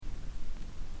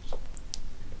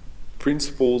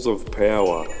Principles of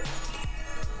power.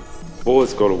 You've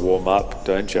always got to warm up,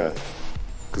 don't you?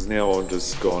 Because now I'm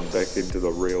just gone back into the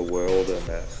real world and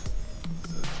that.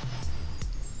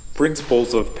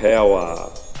 Principles of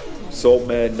power.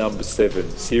 Saltman number 7,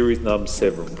 series number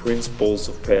 7, Principles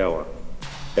of Power.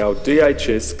 Our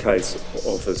DHS case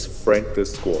office franked the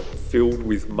squat, filled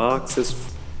with Marxist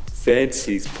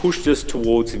fantasies, pushed us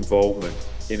towards involvement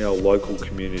in our local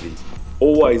community.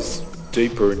 Always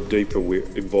deeper and deeper we're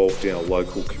involved in our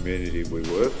local community we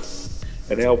were.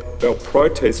 And our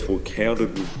protests were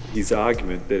countered with his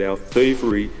argument that our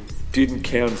thievery didn't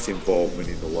count as involvement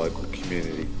in the local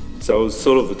community. So it was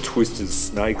sort of a twisted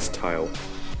snake's tail.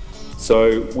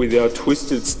 So with our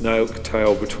twisted snake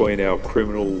tail between our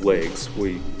criminal legs,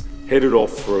 we headed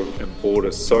off and bought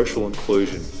a social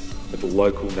inclusion at the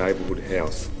local neighbourhood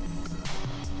house.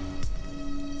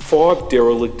 5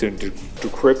 derelict and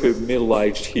decrepit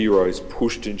middle-aged heroes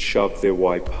pushed and shoved their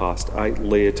way past 8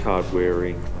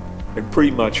 leotard-wearing and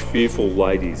pretty much fearful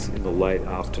ladies in the late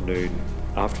afternoon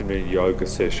yoga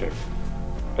session.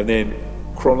 And then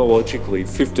chronologically,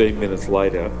 15 minutes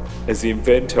later, as the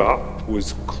inventor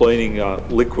was cleaning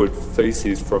liquid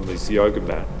feces from his yoga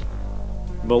mat,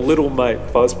 my little mate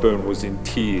Fuzzburn was in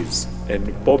tears,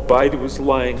 and Bob Beatty was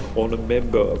laying on a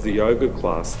member of the yoga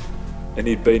class, and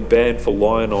he'd been banned for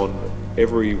lying on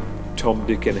every Tom,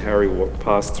 Dick and Harry what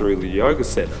passed through the yoga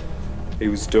centre. He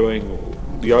was doing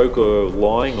yoga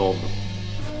lying on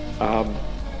them.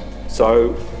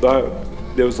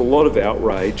 There was a lot of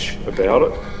outrage about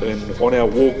it, and on our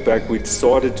walk back we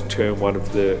decided to turn one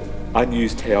of the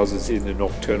unused houses in the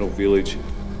Nocturnal Village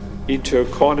into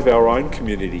kind of our own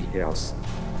community house.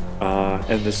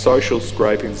 And the social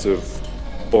scrapings of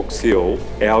Box Hill,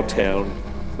 our town,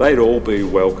 they'd all be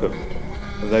welcome,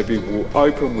 and they'd be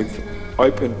open with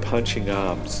open punching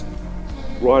arms,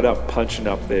 right up punching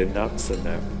up their nuts and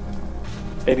that.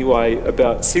 Anyway,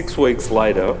 about 6 weeks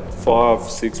later,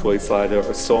 5-6 weeks later,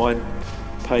 a sign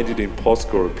painted in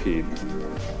Posca appeared.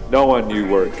 No one knew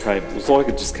where it came. It was like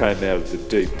it just came out of the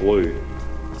deep blue.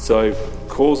 So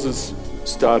causes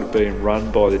started being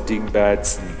run by the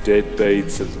dingbats and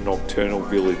deadbeats of the Nocturnal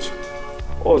Village.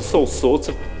 Oh, it's all sorts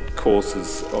of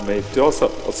courses.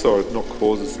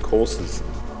 Courses.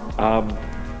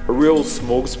 A real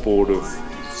smorgasbord of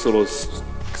sort of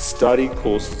study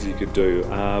courses you could do.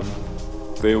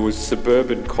 There was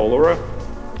Suburban Cholera,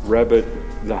 Rabbit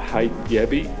the Hate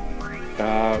Yabby,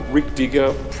 Rick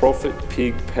Digger, Profit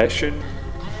Pig Passion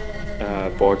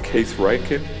by Keith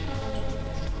Rakin.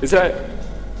 Is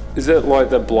that like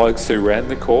the blokes who ran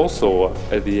the course, or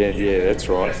at the end? Yeah, that's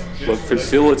right. Like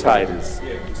facilitators.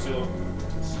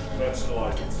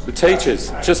 The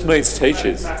teachers. Just means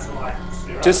teachers.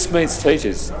 Just means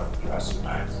teachers.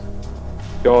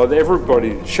 God,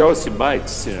 everybody, show us your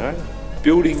mates, you know.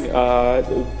 Building,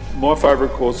 my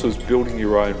favourite course was building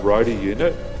your own rotor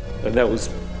unit, and that was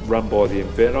run by the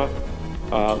inventor.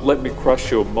 Let Me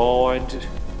Crush Your Mind,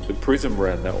 the Prism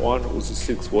ran that one. It was a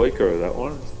 6-weeker, that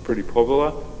one, pretty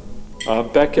popular.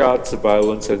 Backyard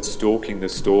Surveillance and Stalking the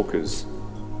Stalkers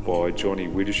by Johnny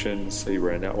Widdershins, he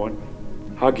ran that one.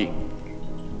 Hugging,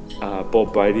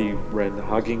 Bob Beatty ran the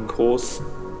hugging course.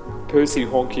 Percy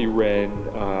Honky ran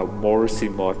Morrissey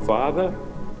My Father.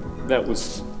 That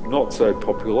was not so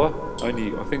popular. I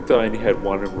think they only had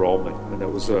one enrolment, and that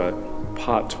was a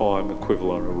part-time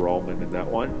equivalent enrolment in that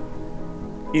one.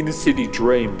 Inner City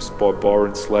Dreams by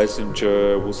Byron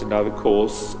Slasinger was another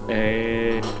course,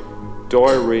 and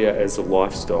Diarrhea as a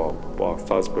Lifestyle by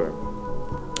Fuzzburn.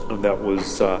 And that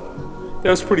was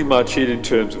pretty much it in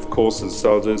terms of courses,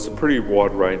 so there's a pretty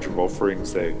wide range of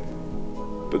offerings there.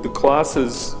 But the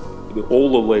classes that all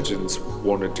the legends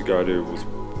wanted to go to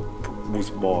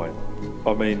was mine.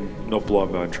 I mean, not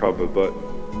blowing my own trumpet, but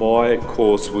my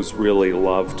course was really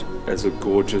loved as a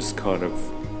gorgeous kind of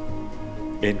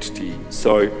entity.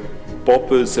 So,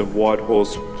 boppers and White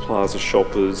Horse Plaza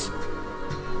shoppers,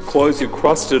 close your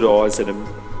crusted eyes and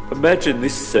imagine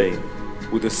this scene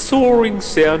with a soaring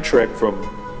soundtrack from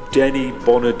Danny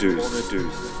Bonaduce.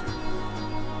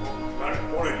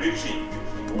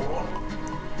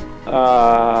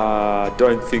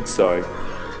 Don't think so.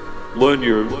 Learn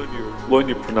your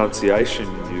pronunciation,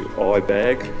 you eye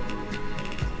bag.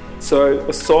 So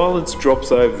a silence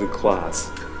drops over the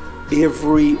class.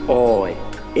 Every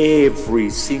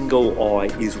single eye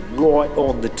is right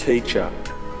on the teacher.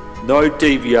 No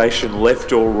deviation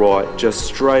left or right, just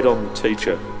straight on the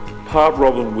teacher. Part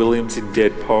Robin Williams in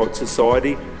Dead Poet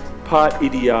Society, part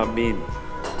Idi Amin.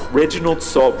 Reginald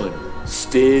Saltman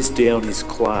stares down his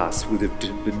class with a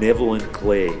benevolent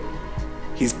glare.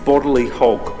 His bodily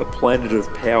hulk, a planet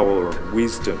of power and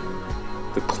wisdom.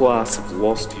 the class of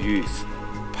lost youth,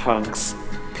 punks,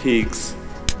 pigs,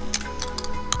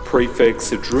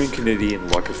 prefects are drinking it in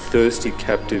like a thirsty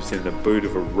captives in the boot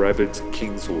of a rabid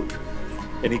Kingswood.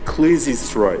 And he clears his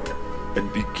throat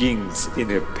and begins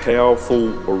in a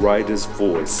powerful orator's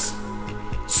voice.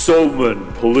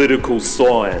 Saltman Political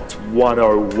Science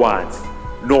 101,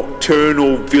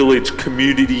 Nocturnal Village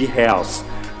Community House,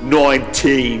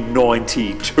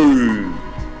 1992.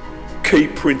 Key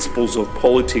principles of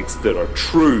politics that are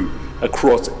true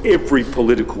across every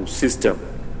political system,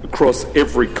 across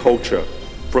every culture,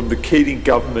 from the Keating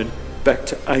government back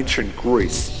to ancient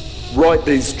Greece. Write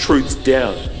these truths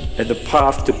down and the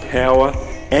path to power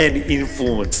and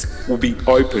influence will be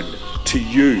open to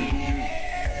you.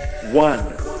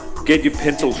 1. Get your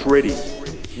pencils ready.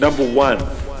 Number 1.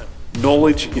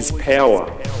 Knowledge is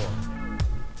power.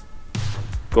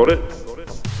 Got it?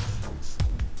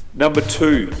 Number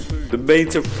 2. The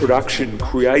means of production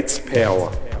creates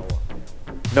power.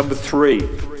 Number 3.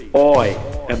 I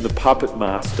am the puppet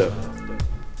master.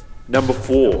 Number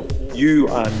 4. You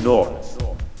are not.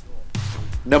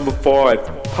 Number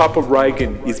 5. Papa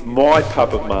Reagan is my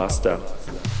puppet master.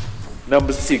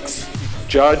 Number 6.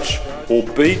 Judge or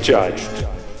be judged.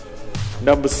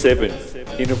 Number 7.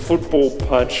 In a football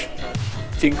punch,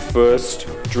 think first,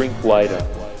 drink later.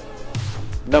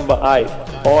 Number 8.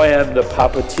 I am the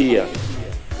puppeteer.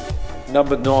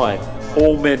 Number 9.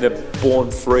 All men are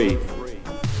born free.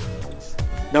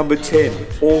 Number 10.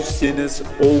 All sinners,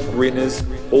 all grinners,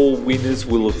 all winners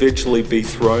will eventually be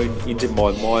thrown into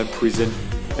my mind prison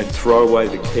and throw away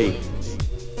the key.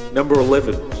 Number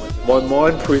 11. My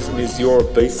mind prison is your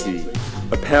obesity,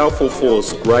 a powerful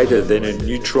force greater than a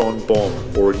neutron bomb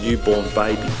or a newborn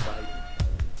baby.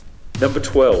 Number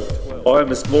 12. I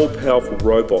am a small powerful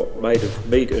robot made of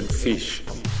meat and fish.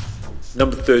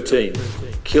 Number 13.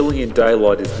 Killing in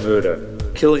daylight is murder.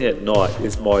 Killing at night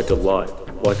is my delight,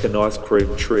 like an ice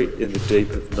cream treat in the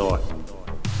deep of night.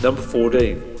 Number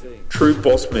 14. True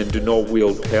bossmen do not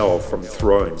wield power from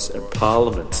thrones and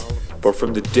parliaments, but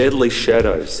from the deadly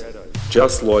shadows,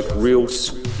 just like real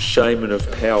shaman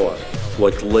of power,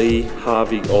 like Lee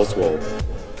Harvey Oswald,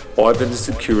 Ivan the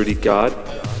security guard,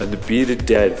 and the bearded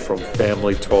dad from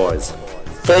Family Ties.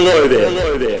 Follow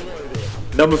them!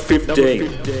 Number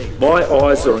 15. My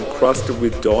eyes are encrusted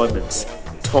with diamonds,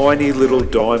 tiny little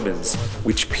diamonds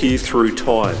which peer through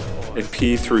time and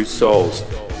peer through souls,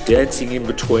 dancing in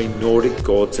between Nordic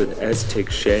gods and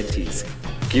Aztec shanties,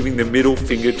 giving the middle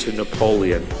finger to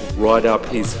Napoleon right up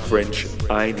his French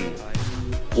ainy,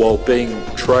 while being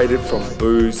traded from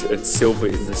booze and silver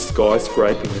in the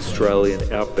skyscraping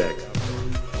Australian outback.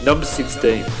 Number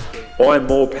 16. I am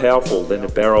more powerful than a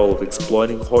barrel of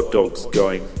exploding hot dogs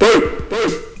going boom!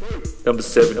 Number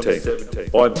 17.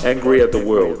 I'm angry at the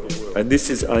world, and this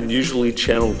is unusually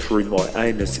channeled through my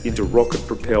anus into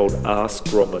rocket-propelled arse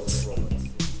grommets.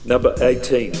 Number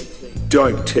 18.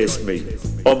 Don't test me.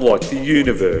 I'm like the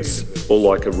universe, or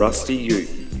like a rusty ute,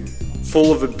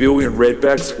 full of a billion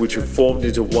redbacks which have formed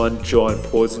into one giant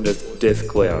poisonous death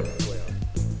cloud.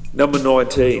 Number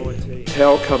 19.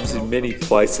 Power comes in many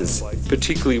places,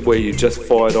 particularly where you just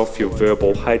fired off your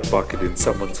verbal hate bucket in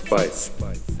someone's face.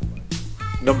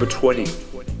 Number 20.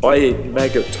 I eat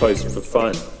maggot toast for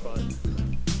fun.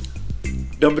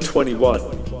 Number 21.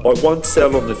 I once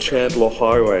sat on the Chandler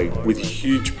Highway with a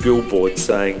huge billboard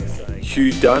saying,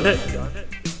 "Who done it?"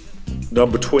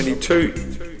 Number 22.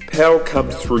 Power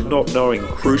comes through not knowing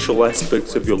crucial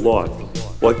aspects of your life,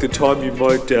 like the time you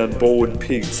mowed down Baldwin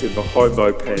pigs in the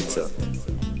Homo Panzer.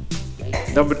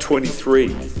 Number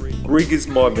 23. Grig is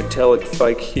my metallic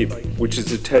fake hip, which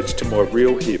is attached to my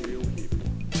real hip.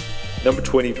 Number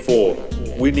 24.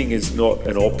 Winning is not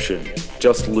an option,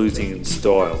 just losing in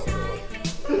style.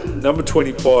 Number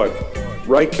 25.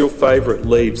 Rake your favourite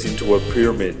leaves into a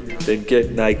pyramid, then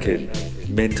get naked,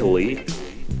 mentally.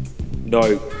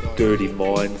 No dirty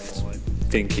mind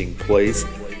thinking, please.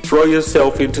 Throw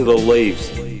yourself into the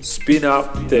leaves, spin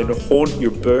up, then haunt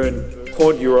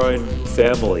your own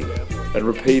family, and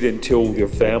repeat until your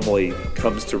family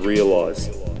comes to realise.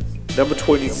 Number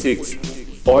 26.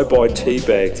 I buy tea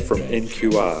bags from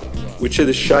NQR, which are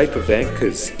the shape of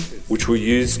anchors, which were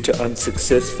used to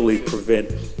unsuccessfully prevent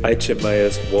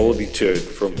HMAS Wallaby Turd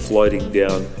from floating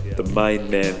down the main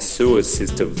man sewer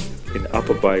system in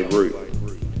Upper Beirut.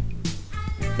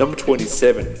 Number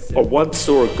 27. I once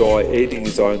saw a guy eating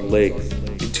his own leg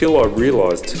until I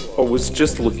realised I was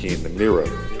just looking in the mirror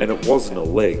and it wasn't a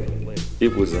leg,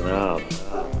 it was an arm.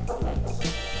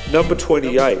 Number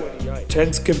 28.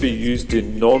 Tanks can be used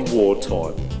in non-war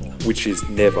time, which is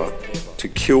never, to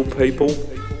kill people,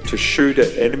 to shoot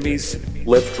at enemies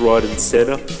left, right and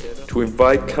centre, to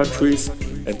invade countries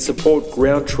and support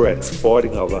ground tracks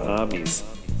fighting other armies.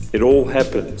 It all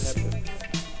happens.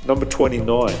 Number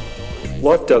 29.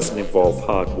 Life doesn't involve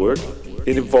hard work.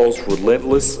 It involves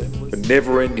relentless and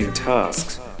never-ending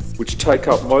tasks which take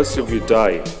up most of your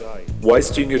day,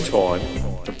 wasting your time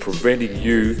and preventing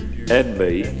you and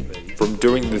me from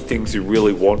doing the things you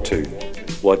really want to,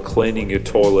 like cleaning your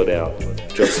toilet out,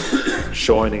 just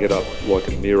shining it up like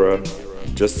a mirror,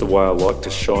 just the way I like to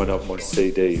shine up my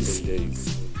CDs.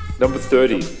 Number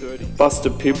 30. Bust a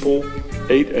pimple,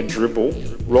 eat and dribble,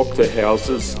 rock the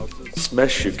houses,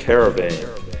 smash your caravan.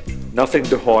 Nothing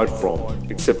to hide from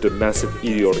except a massive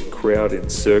idiotic crowd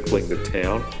encircling the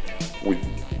town with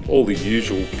all the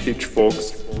usual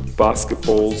pitchforks,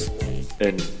 basketballs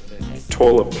and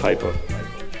toilet paper.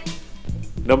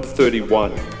 Number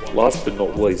 31, last but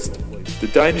not least, the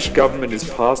Danish government is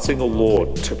passing a law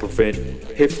to prevent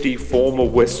hefty former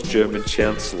West German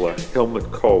Chancellor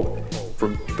Helmut Kohl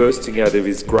from bursting out of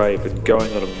his grave and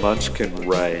going on a munchkin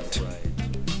rant.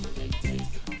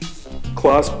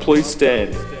 Class, please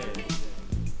stand.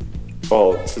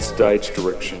 Oh, it's a stage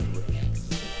direction.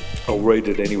 I'll read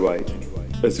it anyway,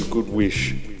 as a good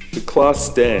wish. The class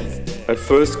stand, at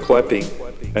first clapping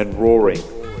and roaring.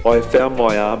 I have found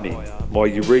my army, my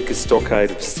Eureka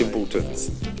stockade of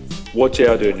simpletons. Watch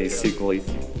out, Ernie Signally.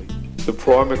 The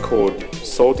primer chord,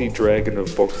 salty dragon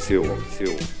of Box Hill.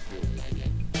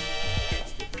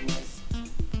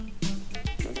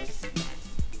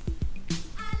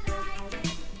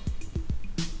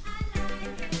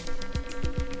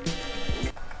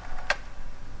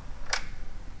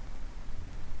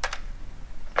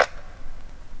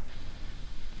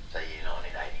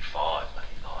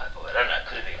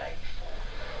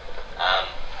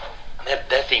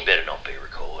 That thing better not be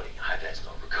recording. I hope that's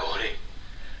not recording.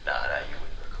 No, you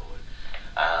wouldn't record.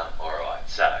 Alright,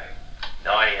 so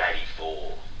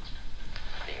 1984,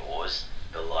 I think it was,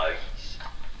 the Logies.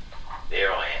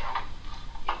 There I am,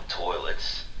 in the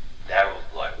toilets. They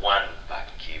were like one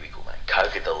fucking cubicle, mate.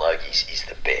 Coke at the Logies is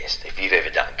the best. If you've ever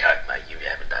done Coke, mate, you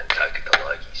haven't done Coke at the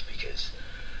Logies, because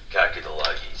Coke at the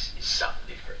Logies is something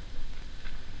different.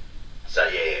 So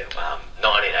yeah,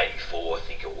 1984 I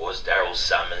think it was, Daryl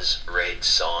Summers, Red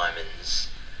Simons,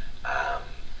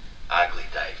 Ugly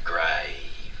Dave Gray,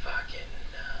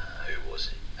 who was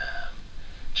it,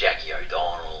 Jackie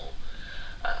O'Donnell,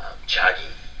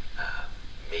 Chuggy,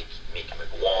 Mick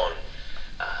McGuan,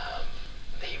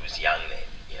 he was young then,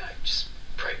 just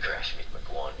pre-crash Mick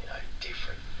McGuan,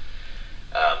 different.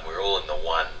 We're all in the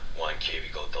one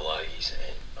cubicle at the Logies,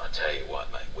 and I tell you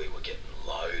what, mate, we were getting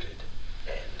loaded,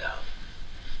 and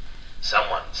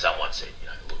Someone said,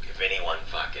 look, if anyone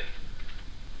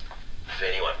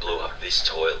blew up this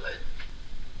toilet,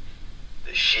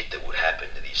 the shit that would happen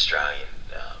to the Australian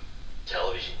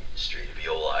television industry to be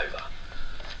all over.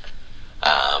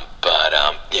 But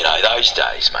those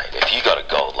days, mate, if you got a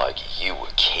gold Logie, you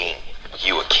were king.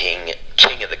 You were king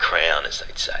of the crown, as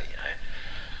they'd say,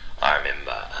 I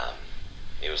remember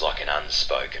it was like an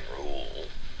unspoken rule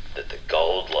that the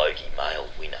gold Logie male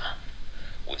winner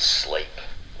would sleep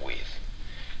with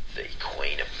the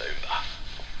Queen of Moomba.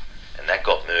 And that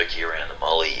got murky around the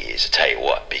Molly years, I tell you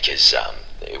what, because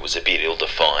it was a bit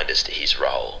ill-defined as to his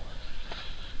role.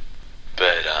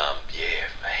 But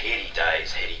heady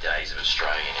days of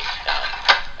Australian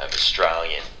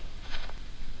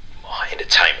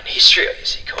entertainment history, I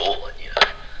guess you call it,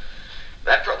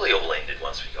 That probably all ended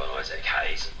once we got Isaac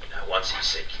Hayes, and once he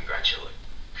said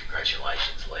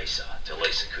congratulations Lisa, to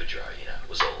Lisa Kudrow, it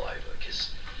was all over,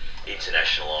 because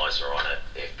International eyes were on it,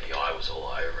 FBI was all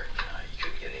over it, you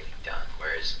couldn't get anything done.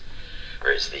 Whereas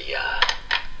the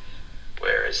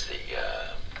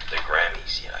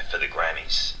Grammys, for the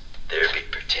Grammys, they're a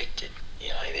bit protected.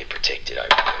 They're protected over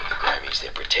the Grammys.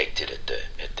 They're protected at the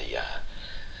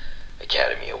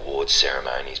Academy Awards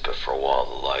ceremonies. But for a while,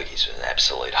 the Logies was an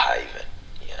absolute haven.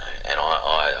 And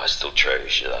I still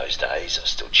treasure those days. I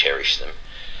still cherish them,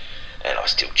 and I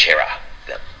still chera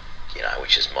them.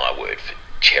 Which is my word for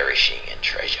cherishing and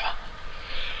treasure.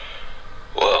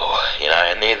 Well,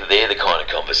 and they're the kind of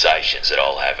conversations that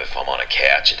I'll have if I'm on a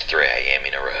couch at 3 a.m.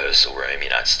 in a rehearsal room,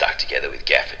 stuck together with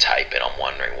gaffer tape, and I'm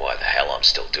wondering why the hell I'm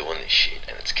still doing this shit,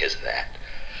 and it's because of that.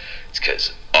 It's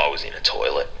because I was in a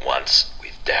toilet once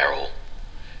with Daryl,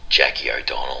 Jackie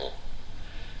O'Donnell,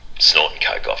 snorting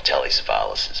coke off Telly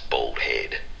Savalas' bald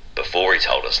head. Before he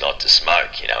told us not to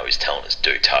smoke, he was telling us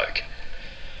do toke.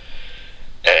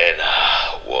 And,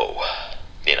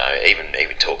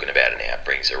 even talking about it now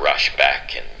brings a rush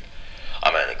back, and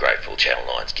I'm only grateful Channel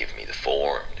 9's given me the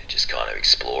forum to just kind of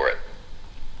explore it.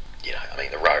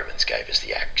 The Romans gave us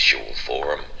the actual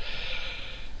forum,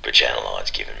 But Channel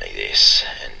 9's given me this,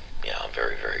 and I'm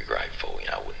very, very grateful.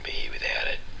 I wouldn't be here without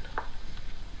it.